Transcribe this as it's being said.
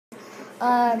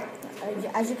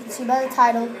As you can see by the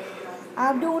title,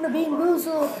 I'm doing a Bean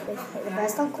Boozled, the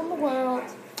best uncle in the world.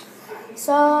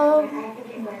 So,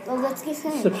 let's get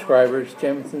in. Subscribers,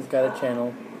 Jameson's got a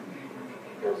channel.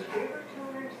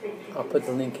 I'll put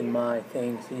the link in my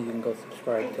thing so you can go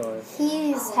subscribe to him.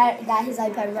 He's got his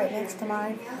iPad right next to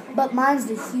mine, but mine's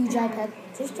the huge iPad.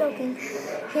 Just joking.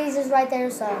 His is right there,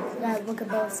 so look at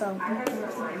both.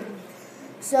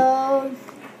 So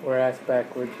we're ass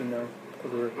backwards, you know,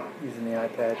 because we're using the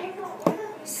iPad.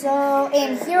 So,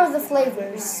 and here are the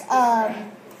flavors: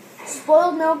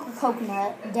 spoiled milk or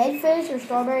coconut, dead fish or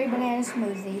strawberry banana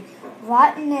smoothie,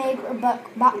 rotten egg or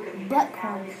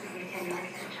buttcorn.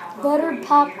 Buttered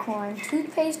popcorn,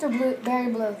 toothpaste or berry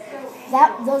blue.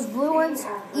 Those blue ones,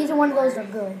 either one of those are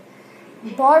good.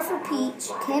 Barf or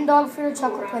peach, canned dog food or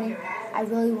chocolate pudding. I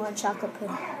really want chocolate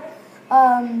pudding.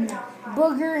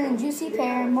 Booger and juicy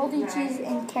pear, moldy cheese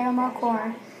and caramel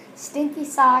corn, stinky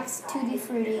socks, tutti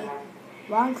frutti,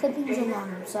 long clippings and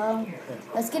long. So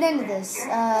let's get into this.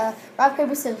 Rock,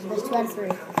 paper, scissors. There's 2 out of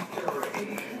 3.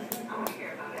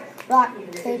 Rock,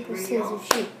 paper, scissors,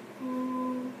 shoot.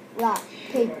 Rock,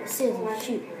 paper, scissors,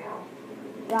 shoot.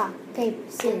 Rock,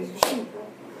 paper, scissors, shoot.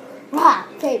 Rock,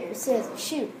 paper, scissors,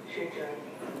 shoot.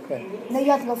 Okay. No,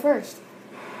 you have to go first.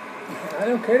 I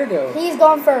don't care to go. He's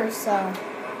going first, so.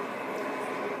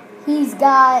 He's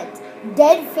got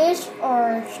dead fish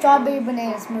or strawberry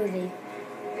banana smoothie.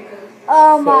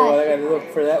 Oh so my. I gotta look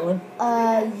for that one?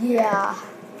 Yeah.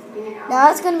 Now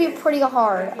that's gonna be pretty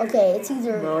hard. Okay, it's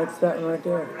either. No, it's that one right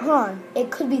there. Hold on.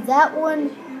 It could be that one.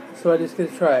 So I just get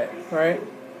to try it, right?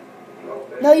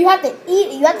 No, you have to eat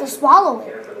it. You have to swallow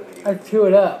it. I chew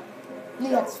it up. You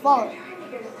have to swallow it.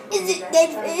 Is it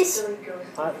dead fish?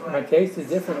 My taste is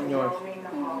different than yours.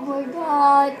 Oh my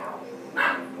god.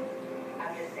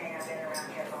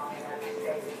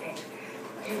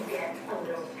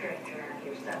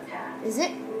 Is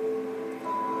it?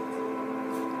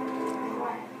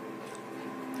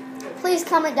 Please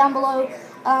comment down below.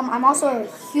 I'm also a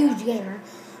huge gamer.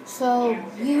 So,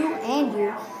 you.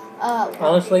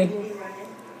 Honestly?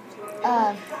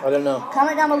 I don't know.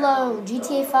 Comment down below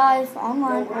GTA 5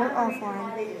 online or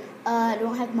offline. I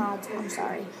don't have mods. I'm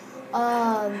sorry.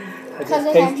 Because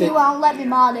they have you, won't let me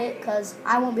mod it because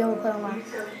I won't be able to put it online.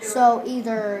 So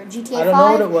either GTA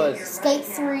 5, Skate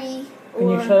 3,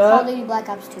 or Call of Duty Black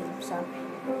Ops 2. So,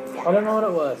 yeah. I don't know what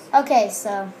it was. Okay,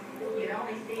 so.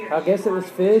 I guess it was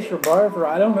fish or barf or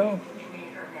I don't know.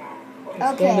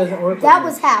 This game doesn't work that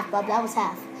was half, bub. That was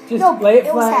half. Just lay it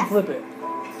flat and flip it.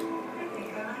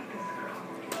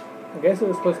 I guess it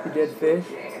was supposed to be dead fish.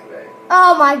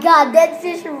 Oh my god, dead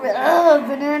fish or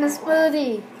banana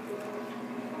smoothie.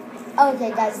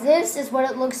 Okay, guys, this is what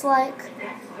it looks like.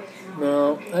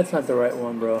 No, that's not the right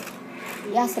one, bro.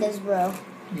 Yes, it is, bro.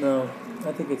 No,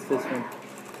 I think it's this one.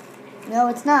 No,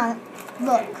 it's not.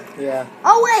 Look. Yeah.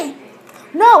 Oh, wait.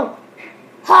 No.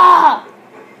 Ha!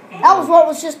 That was what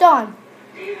was just done.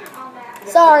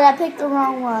 Sorry, I picked the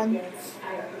wrong one. If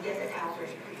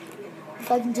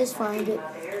I can just find it.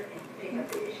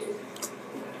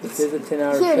 This is a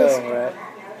 10-hour show, right?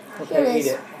 Okay, eat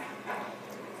it.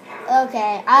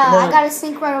 Okay, I got a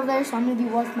sink right over there, so I'm going to be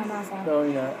washing my mouth out. No,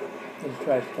 you're not. There's a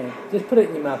trash can. Just put it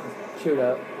in your mouth and chew it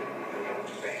up.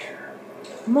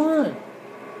 Come on.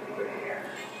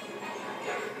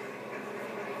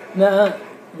 Nuh-uh.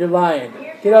 You're lying.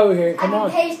 Get over here. Come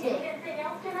on. Taste it.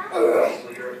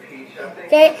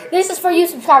 Okay, this is for you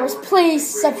subscribers. Please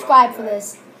subscribe for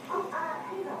this.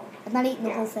 I'm not eating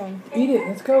the whole thing. Eat it.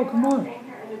 Let's go. Come on.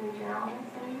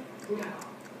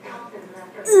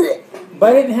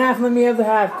 Bite it in half and let me have the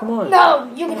half. Come on. No,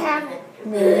 you can have it.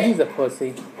 Man, he's a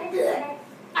pussy.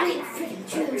 I need freaking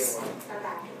juice.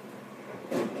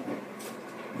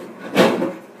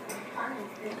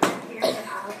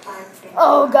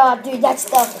 Oh god, dude, that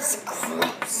stuff is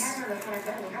gross.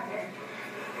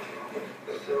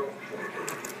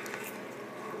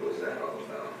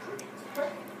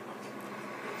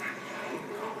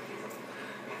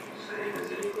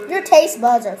 Your taste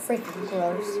buds are freaking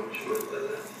gross.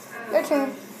 Your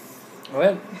turn.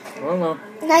 Well, well.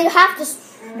 Now you have to.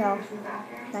 No,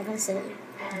 not gonna say it.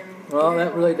 Well,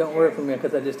 that really don't work for me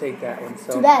because I just ate that one.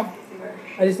 So. Too bad.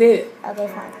 I just ate it. Okay,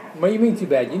 fine. What do you mean too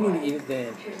bad? You need to eat it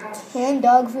then. Canned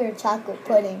dog food or chocolate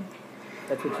pudding.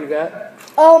 That's what you got?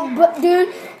 But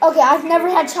dude, okay, I've never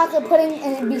had chocolate pudding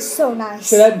and it'd be so nice.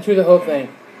 Shut up and chew the whole thing.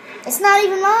 It's not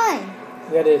even mine.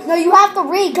 Yeah, it is. No, you have to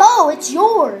re-go. It's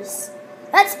yours.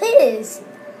 That's his.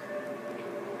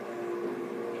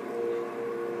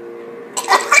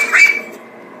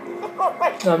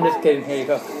 No, I'm just kidding. Here you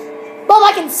go. Bob,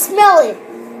 I can smell it.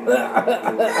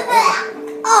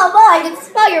 Oh my, I can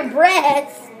smell your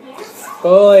breath.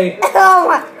 Skully. Oh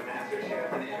my.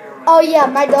 Oh yeah,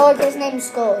 my dog, his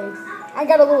name's Skully. I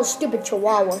got a little stupid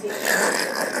chihuahua.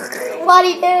 What do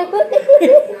you do?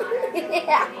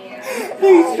 Yeah.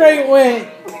 He straight went.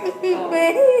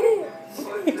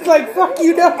 He's like, fuck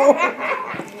you, no.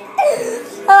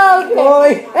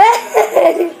 Okay.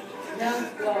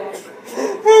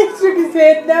 He shook his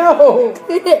head, no.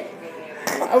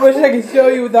 I wish I could show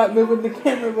you without moving the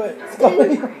camera, but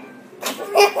Skully.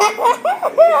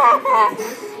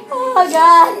 Oh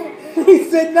God. He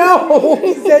said no.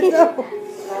 He said no.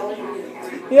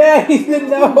 Yeah, he said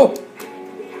no.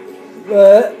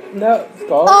 No,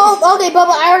 Skully. Oh, okay,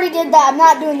 Bubba, I already did that. I'm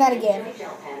not doing that again.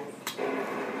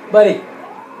 Buddy.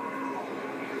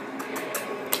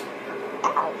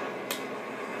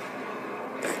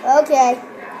 Okay.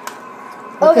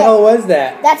 What the hell was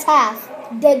that? That's half.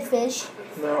 Dead fish.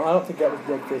 No, I don't think that was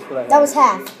dead fish. What I had. That was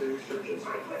half.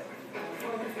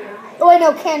 Oh, wait,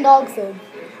 no, canned dog food.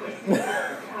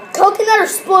 Coconut or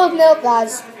spoiled milk,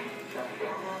 guys?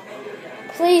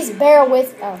 Please bear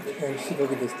with. Oh. Here, you should go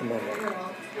get this tomorrow.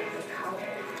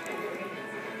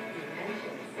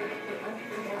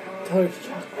 Tell her it's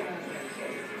chocolate.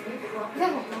 No,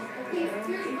 here's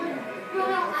one. No,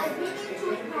 I did into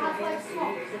it halfway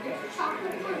small.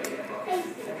 Chocolate milk.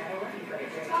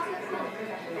 Chocolate milk.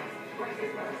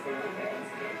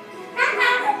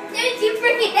 Did you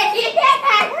freaking hate it?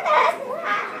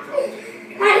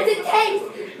 How does it taste?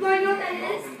 Do I know what that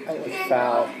is? It was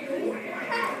foul.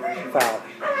 Foul.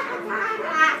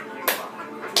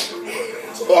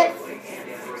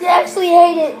 She actually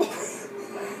hated it.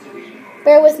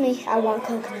 Bear with me. I want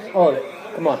coconut. All of it.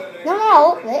 Come on. No,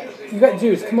 all of it. You got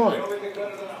juice. Come on.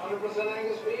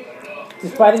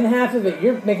 Just bite in half of it.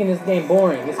 You're making this game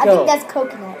boring. Let's I go. think that's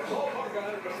coconut.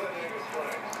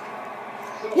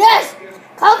 Yes!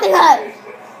 Coconut!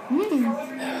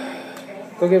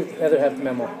 Mmm. Go give the other half to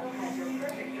Memo.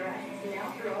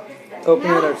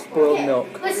 Coconut or spoiled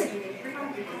milk. Listen.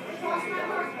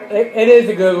 It is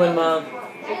a good one, Mom.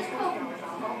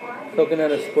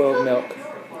 Coconut or spoiled milk.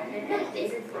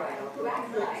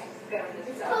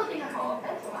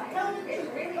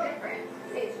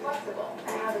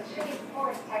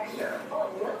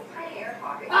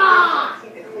 Ah!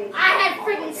 I had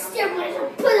freaking stimulus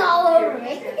and put it all over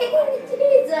me.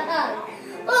 Jesus.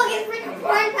 Look, it's freaking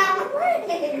flying down the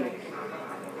plane.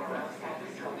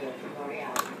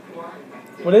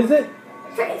 What is it?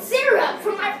 Freaking syrup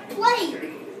from my plate.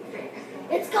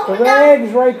 It's The going down.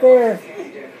 rag's right there.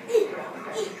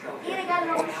 And I got it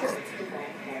on my shirt.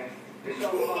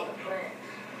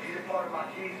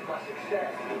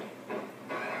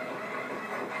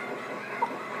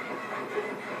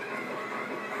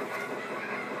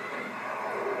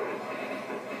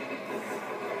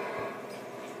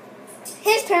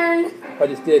 His turn. I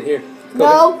just did here.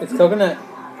 No. It's coconut.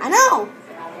 I know.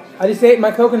 I just ate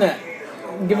my coconut.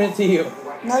 I'm giving it to you.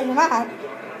 No, you're not.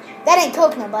 That ain't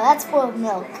coconut, but that's spoiled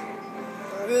milk.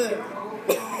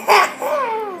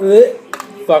 Ugh,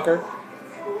 fucker.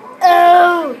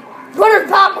 Oh, buttered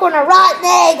popcorn, a rotten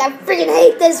egg. I freaking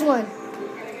hate this one.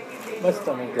 My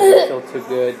stomach doesn't feel too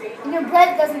good. And your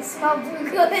breath doesn't smell too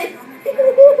good.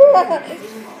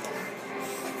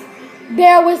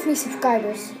 Bear with me,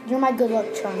 subscribers. You're my good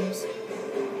luck charms.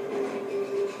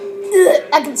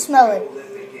 I can smell it.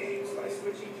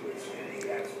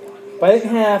 Bite it in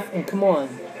half and come on.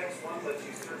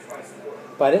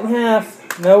 Bite it in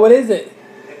half. No, what is it?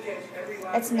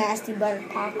 That's nasty buttered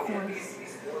popcorn.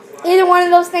 Either one of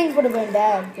those things would have been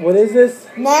bad. What is this?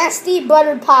 Nasty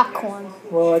buttered popcorn.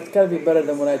 Well, it's got to be better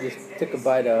than what I just took a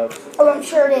bite of. Oh, I'm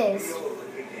sure it is.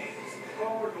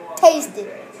 Taste it.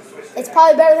 It's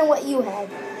probably better than what you had.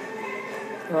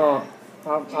 Oh,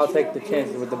 I'll take the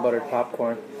chances with the buttered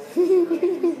popcorn.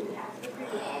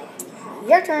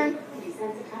 Your turn.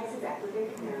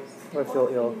 I feel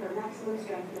ill.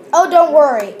 Oh, don't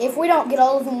worry. If we don't get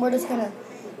all of them, we're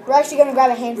actually gonna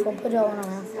grab a handful and put it all in our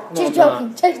mouth. Just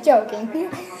joking. Just joking.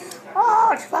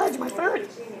 Oh, it's fudge, my food.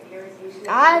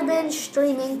 I've been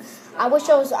streaming. I wish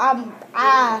I was. I'm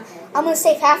gonna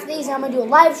save half of these, and I'm gonna do a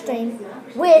live stream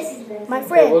with my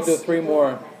friends. Okay, we'll do 3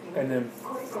 more, and then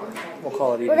we'll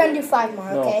call it even. We're gonna do 5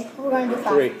 more, No. okay? We're gonna do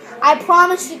 5. 3. I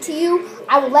promise you to you,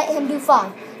 I will let him do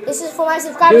 5. This is for my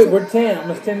subscribers. Dude, we're 10.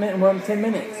 Almost 10 minutes. We're on 10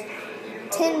 minutes.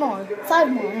 10 more. 5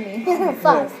 more, I mean.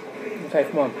 5. Okay,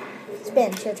 come on.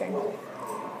 Spin, it's your turn.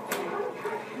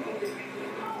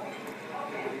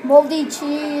 Moldy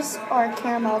cheese or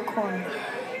caramel corn?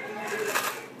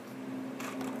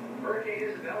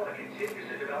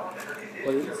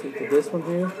 What is it? This one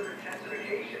here?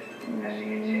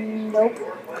 Nope.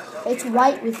 It's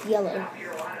white with yellow.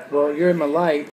 Well, you're in my light.